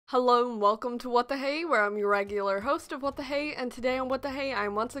Hello and welcome to What the Hey, where I'm your regular host of What the Hey, and today on What the Hey,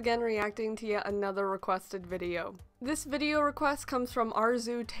 I'm once again reacting to yet another requested video. This video request comes from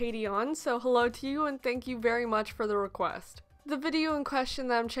Arzoo Tadayan, so hello to you and thank you very much for the request. The video in question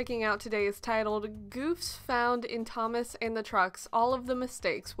that I'm checking out today is titled Goofs Found in Thomas and the Trucks, All of the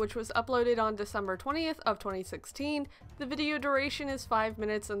Mistakes, which was uploaded on December 20th of 2016. The video duration is 5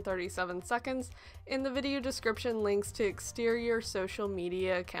 minutes and 37 seconds. In the video description, links to exterior social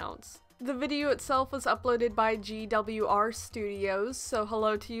media accounts. The video itself was uploaded by GWR Studios, so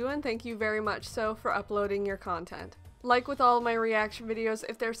hello to you and thank you very much so for uploading your content. Like with all of my reaction videos,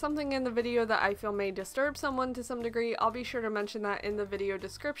 if there's something in the video that I feel may disturb someone to some degree, I'll be sure to mention that in the video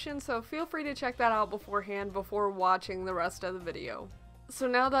description, so feel free to check that out beforehand before watching the rest of the video. So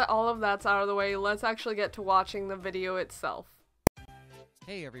now that all of that's out of the way, let's actually get to watching the video itself.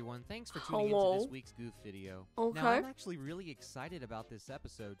 Hey everyone, thanks for tuning into this week's Goof video. Okay. Now I'm actually really excited about this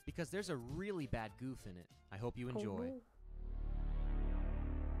episode because there's a really bad goof in it. I hope you enjoy.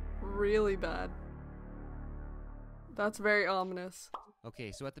 Really bad. That's very ominous.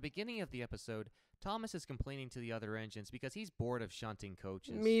 Okay, so at the beginning of the episode, Thomas is complaining to the other engines because he's bored of shunting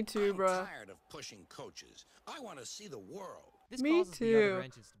coaches. Me too, bruh. I'm tired of pushing coaches. I want to see the world. This Me causes the other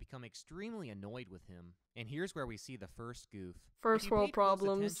engines to become extremely annoyed with him. And here's where we see the first goof. First world problems. If you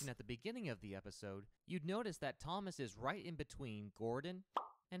paid close attention at the beginning of the episode, you'd notice that Thomas is right in between Gordon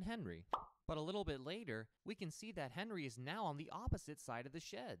and Henry. But a little bit later, we can see that Henry is now on the opposite side of the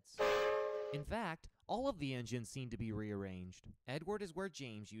sheds. In fact, all of the engines seem to be rearranged. Edward is where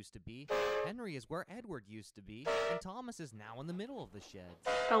James used to be, Henry is where Edward used to be, and Thomas is now in the middle of the sheds.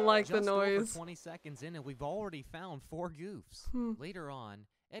 I like the Just over noise. 20 seconds in and we've already found 4 goofs. Later on,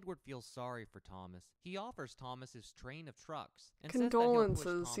 Edward feels sorry for Thomas. He offers Thomas his train of trucks and Condolences, says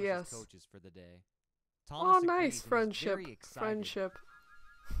that he'll push yes. Thomas's coaches for the day. Thomas Oh, nice agrees and is friendship. very excited. Friendship.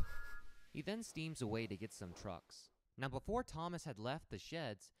 He then steams away to get some trucks. Now before Thomas had left the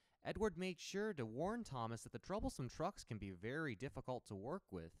sheds, Edward made sure to warn Thomas that the troublesome trucks can be very difficult to work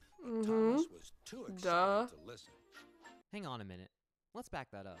with. Thomas was too excited to listen. Hang on a minute. Let's back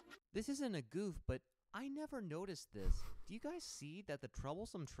that up. This isn't a goof, but I never noticed this. Do you guys see that the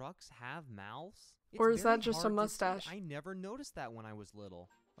troublesome trucks have mouths? Or is very that just a hard to see. mustache? I never noticed that when I was little.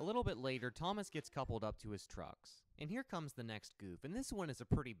 A little bit later, Thomas gets coupled up to his trucks. And here comes the next goof, and this one is a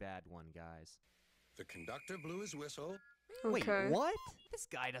pretty bad one, guys. The conductor blew his whistle. Wait, Okay. what? This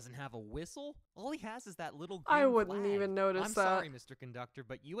guy doesn't have a whistle. All he has is that little green I wouldn't flag. even notice I'm that. sorry, Mr. Conductor,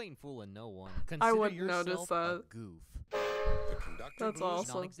 but you ain't fooling no one. Consider I wouldn't yourself notice a that. goof. The conductor That's blew his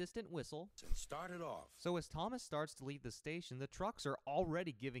awesome. Non-existent whistle. and started off. So as Thomas starts to leave the station, the trucks are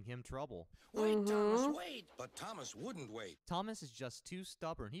already giving him trouble. Wait, Thomas, wait! But Thomas wouldn't wait. Thomas is just too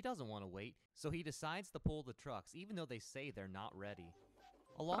stubborn. He doesn't want to wait, so he decides to pull the trucks, even though they say they're not ready.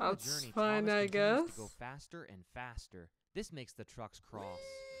 Along That's the journey, fine, Thomas I continues guess. to go faster and faster. This makes the trucks cross.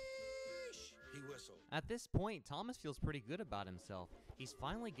 He whistled. At this point, Thomas feels pretty good about himself. He's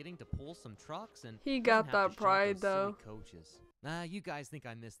finally getting to pull some trucks and He doesn't got have that to shunt pride, those silly though. coaches. You guys think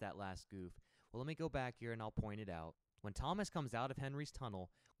I missed that last goof. Well, let me go back here and I'll point it out. When Thomas comes out of Henry's tunnel,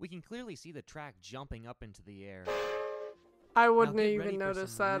 we can clearly see the track jumping up into the air. I Now wouldn't get even ready for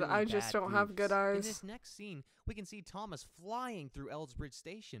notice some that. really I just bad don't have good goofs. In eyes. this next scene, we can see Thomas flying through Elsbridge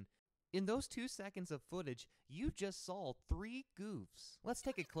Station. In those 2 seconds of footage, you just saw 3 goofs. Let's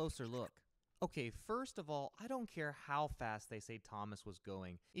take a closer look. Okay, first of all, I don't care how fast they say Thomas was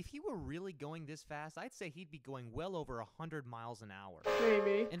going. If he were really going this fast, I'd say he'd be going well over 100 miles an hour.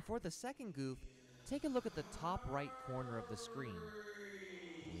 Maybe. And for the second goof, take a look at the top right corner of the screen.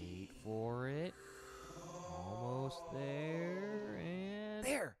 Wait for it. Almost there, and...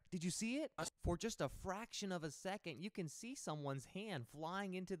 There! Did you see it? For just a fraction of a second, you can see someone's hand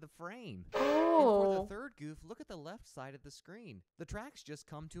flying into the frame. And for the Oh. third goof, look at the left side of the screen. The tracks just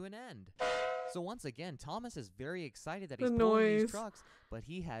come to an end. So once again, Thomas is very excited that he's The pulling noise. these trucks, but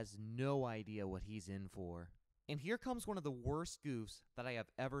he has no idea what he's in for. And here comes one of the worst goofs that I have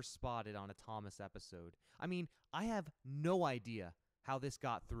ever spotted on a Thomas episode. I mean, I have no idea how this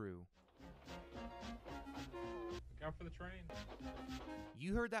got through. Look out for the train.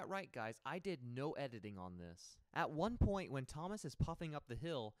 You heard that right, guys. I did no editing on this. At one point, when Thomas is puffing up the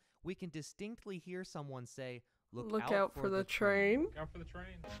hill, we can distinctly hear someone say, Look out for the train. Look out for the train.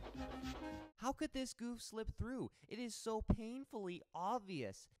 How could this goof slip through? It is so painfully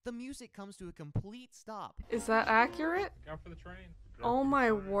obvious. The music comes to a complete stop. Is that accurate? Look out for the train. Oh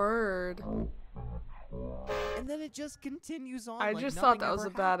my word. and then it just continues on. I like just thought nothing that was ever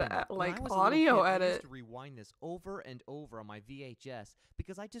a bad happened. When like I was a little audio kid, I edit. used to rewind this over and over on my VHS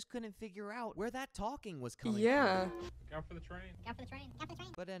because I just couldn't figure out where that talking was coming Yeah. from. Go for the train. Go for the train. Go for the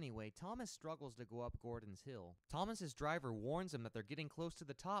train. But anyway, Thomas struggles to go up Gordon's hill. Thomas's driver warns him that they're getting close to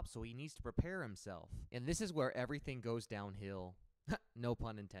the top, so he needs to prepare himself. And this is where everything goes downhill. No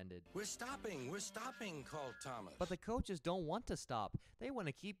pun intended. We're stopping, called Thomas. But the coaches don't want to stop. They want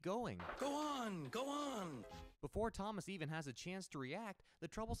to keep going. Go on, go on. Before Thomas even has a chance to react, the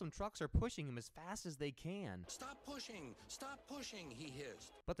troublesome trucks are pushing him as fast as they can. Stop pushing, he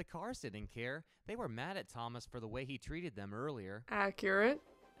hissed. But the cars didn't care. They were mad at Thomas for the way he treated them earlier. Accurate.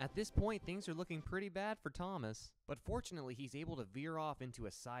 At this point, things are looking pretty bad for Thomas. But fortunately, he's able to veer off into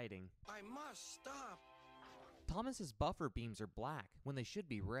a siding. I must stop. Thomas's buffer beams are black when they should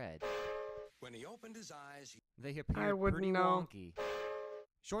be red. When he opened his eyes, They I appear wouldn't pretty know. wonky.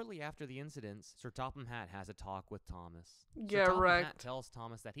 Shortly after the incidents, Sir Topham Hatt has a talk with Thomas. Yeah, Sir Topham wrecked. Hatt tells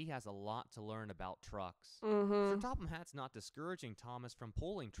Thomas that he has a lot to learn about trucks. Mm-hmm. Sir Topham Hatt's not discouraging Thomas from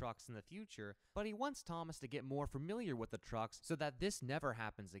pulling trucks in the future, but he wants Thomas to get more familiar with the trucks so that this never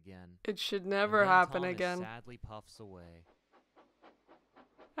happens again. It should And never then happen Thomas again. sadly puffs away.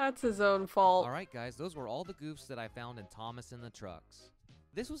 That's his own fault. Alright guys, those were all the goofs that I found in Thomas and the Trucks.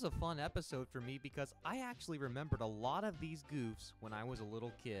 This was a fun episode for me because I actually remembered a lot of these goofs when I was a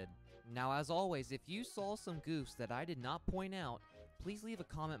little kid. Now as always, if you saw some goofs that I did not point out, please leave a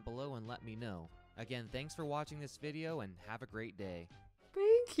comment below and let me know. Again, thanks for watching this video and have a great day.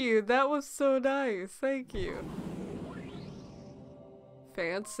 Thank you. That was so nice. Thank you.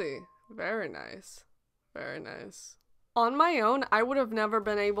 Fancy. Very nice. Very nice. On my own, I would have never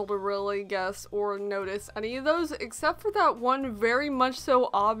been able to really guess or notice any of those except for that one very much so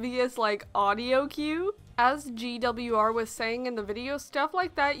obvious like audio cue. As GWR was saying in the video, stuff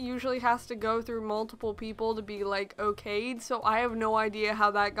like that usually has to go through multiple people to be like okayed, so I have no idea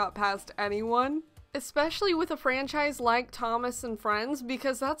how that got past anyone. Especially with a franchise like Thomas and Friends,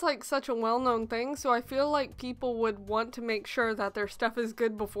 because that's like such a well-known thing, so I feel like people would want to make sure that their stuff is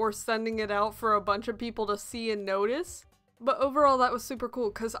good before sending it out for a bunch of people to see and notice. But overall, that was super cool,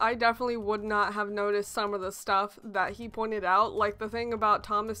 because I definitely would not have noticed some of the stuff that he pointed out, like the thing about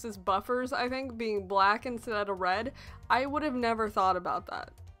Thomas's buffers, I think, being black instead of red. I would have never thought about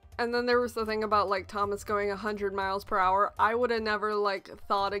that. And then there was the thing about like Thomas going 100 miles per hour. I would have never like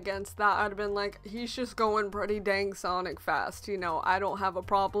thought against that. I'd have been like, he's just going pretty dang Sonic fast, you know, I don't have a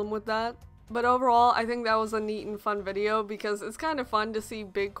problem with that. But overall, I think that was a neat and fun video because it's kind of fun to see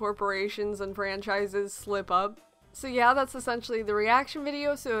big corporations and franchises slip up. So yeah, that's essentially the reaction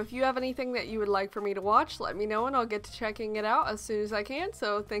video, so if you have anything that you would like for me to watch, let me know and I'll get to checking it out as soon as I can,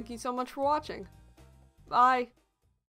 so thank you so much for watching. Bye!